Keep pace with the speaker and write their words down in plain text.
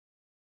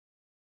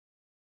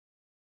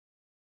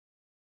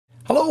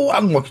Hello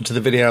and welcome to the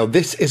video.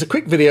 This is a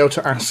quick video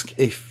to ask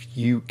if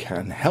you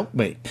can help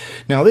me.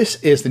 Now this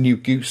is the new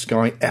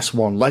Goosky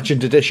S1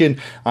 Legend edition.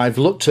 I've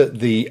looked at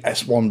the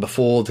S1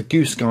 before. The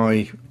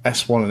Goosky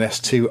S1 and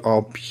S2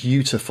 are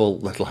beautiful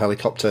little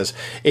helicopters.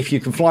 If you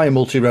can fly a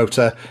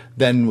multi-rotor,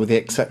 then with the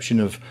exception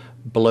of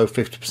below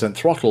 50%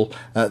 throttle,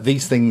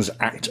 these things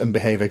act and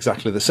behave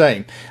exactly the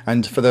same.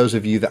 And for those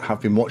of you that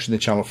have been watching the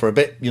channel for a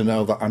bit, you'll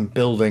know that I'm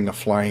building a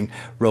flying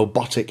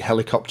robotic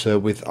helicopter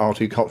with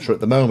R2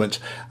 at the moment.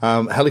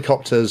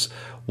 Helicopters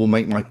will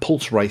make my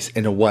pulse race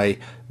in a way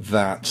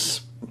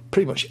that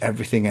pretty much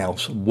everything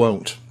else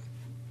won't.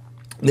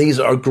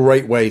 These are a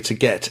great way to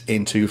get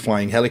into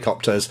flying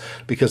helicopters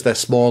because they're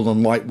small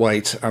and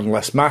lightweight, and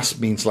less mass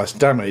means less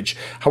damage.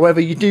 However,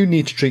 you do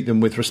need to treat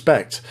them with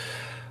respect.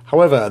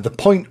 However, the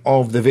point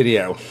of the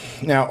video.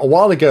 Now, a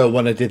while ago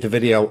when I did the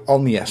video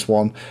on the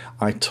S1,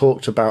 I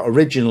talked about,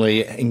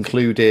 originally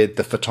included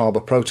the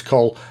FTABA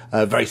protocol,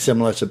 very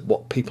similar to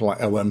what people like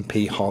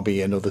OMP,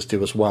 Hobby and others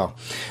do as well.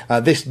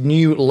 This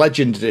new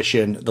Legend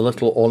edition, the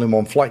little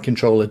all-in-one flight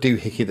controller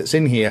doohickey that's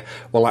in here,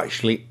 will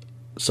actually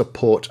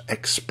support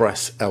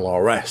Express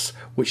ELRS,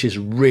 which is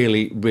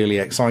really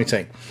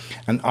exciting.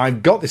 And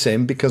I've got this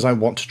in because I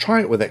want to try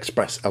it with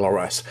Express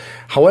ELRS.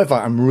 However,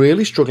 I'm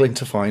really struggling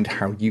to find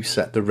how you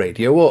set the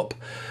radio up.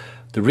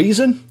 The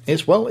reason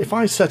is, well, if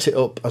I set it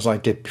up as I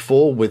did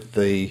before with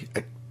the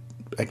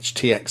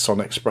HTX on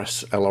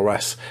Express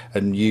ELRS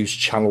and use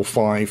channel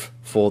 5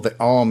 for the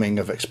arming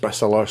of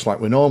Express ELRS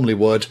like we normally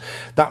would,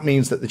 that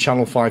means that the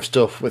channel 5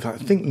 stuff, with I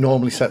think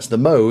normally sets the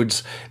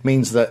modes,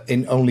 means that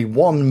in only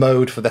one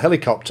mode for the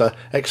helicopter,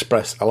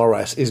 Express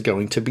ELRS is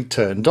going to be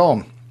turned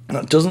on.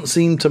 That doesn't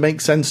seem to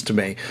make sense to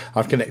me.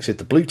 I've connected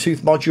the Bluetooth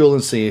module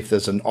and see if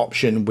there's an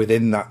option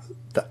within that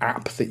the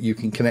app that you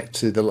can connect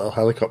to the little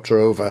helicopter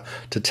over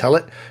to tell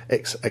it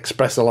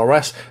Express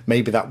ELRS.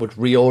 Maybe that would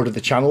reorder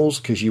the channels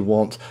because you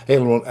want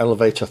aileron,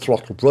 elevator,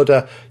 throttle,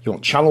 rudder. You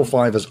want channel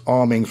 5 as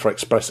arming for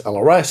Express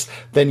ELRS.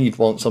 Then you'd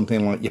want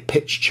something like your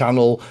pitch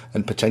channel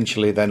and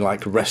potentially then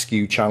like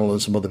rescue channel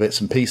and some other bits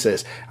and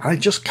pieces. And I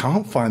just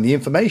can't find the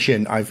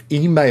information. I've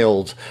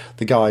emailed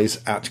the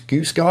guys at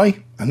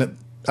Goosky, and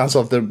as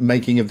of the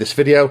making of this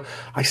video,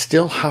 I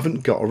still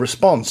haven't got a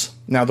response.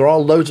 Now, there are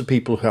loads of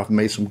people who have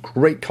made some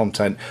great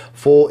content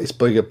for its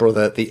bigger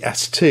brother, the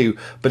S2,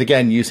 but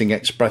again, using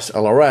Express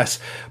ELRS,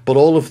 but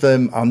all of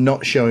them are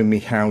not showing me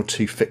how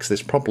to fix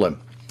this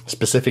problem.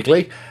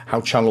 Specifically,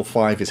 how channel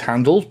 5 is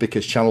handled,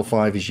 because channel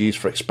 5 is used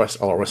for Express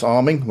ELRS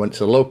arming. When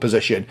it's a low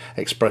position,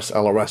 Express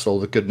ELRS, all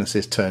the goodness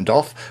is turned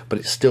off, but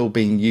it's still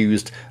being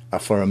used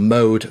for a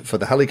mode for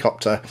the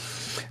helicopter.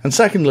 And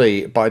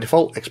secondly, by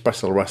default,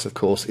 Express ELRS, of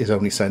course, is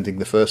only sending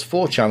the first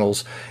 4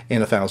 channels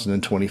in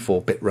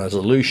 1024-bit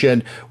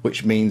resolution,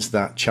 which means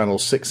that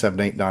channels 6, 7,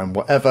 8, 9,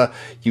 whatever,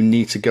 you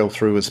need to go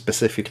through and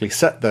specifically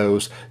set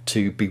those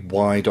to be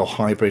wide or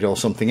hybrid or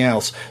something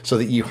else so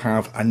that you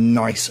have a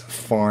nice,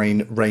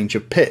 fine range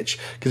of pitch.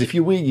 Because if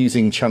you were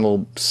using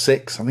channel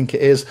 6, I think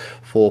it is,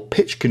 for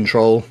pitch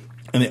control,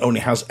 and it only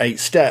has 8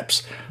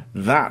 steps,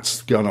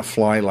 that's gonna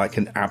fly like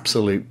an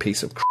absolute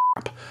piece of crap.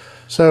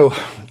 So,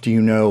 do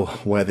you know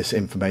where this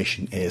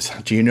information is?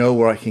 Do you know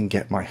where I can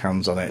get my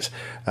hands on it?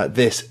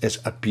 This is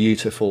a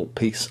beautiful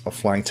piece of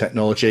flying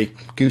technology.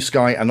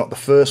 Goosky are not the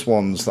first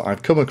ones that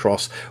I've come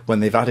across when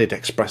they've added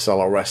Express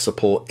ELRS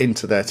support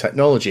into their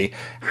technology,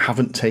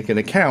 haven't taken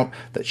account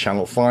that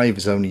channel 5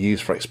 is only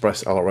used for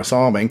Express ELRS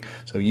arming,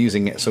 so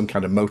using it as some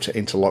kind of motor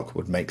interlock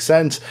would make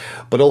sense,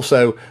 but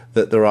also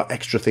that there are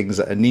extra things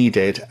that are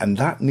needed, and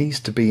that needs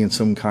to be in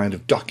some kind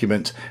of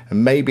document,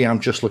 and maybe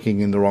I'm just looking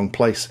in the wrong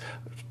place.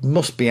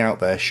 Must be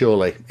out there,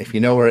 surely. If you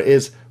know where it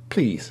is,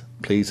 please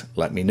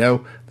let me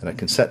know, then I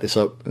can set this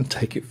up and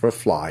take it for a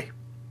fly.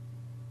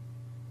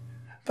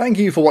 Thank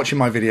you for watching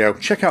my video.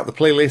 Check out the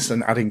playlist,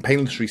 and adding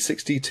Painless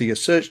 360 to your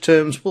search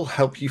terms will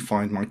help you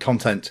find my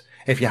content.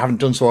 If you haven't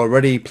done so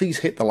already, please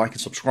hit the like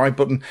and subscribe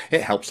button.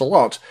 It helps a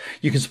lot.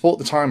 You can support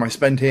the time I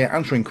spend here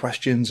answering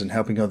questions and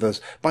helping others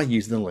by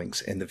using the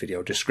links in the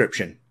video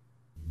description.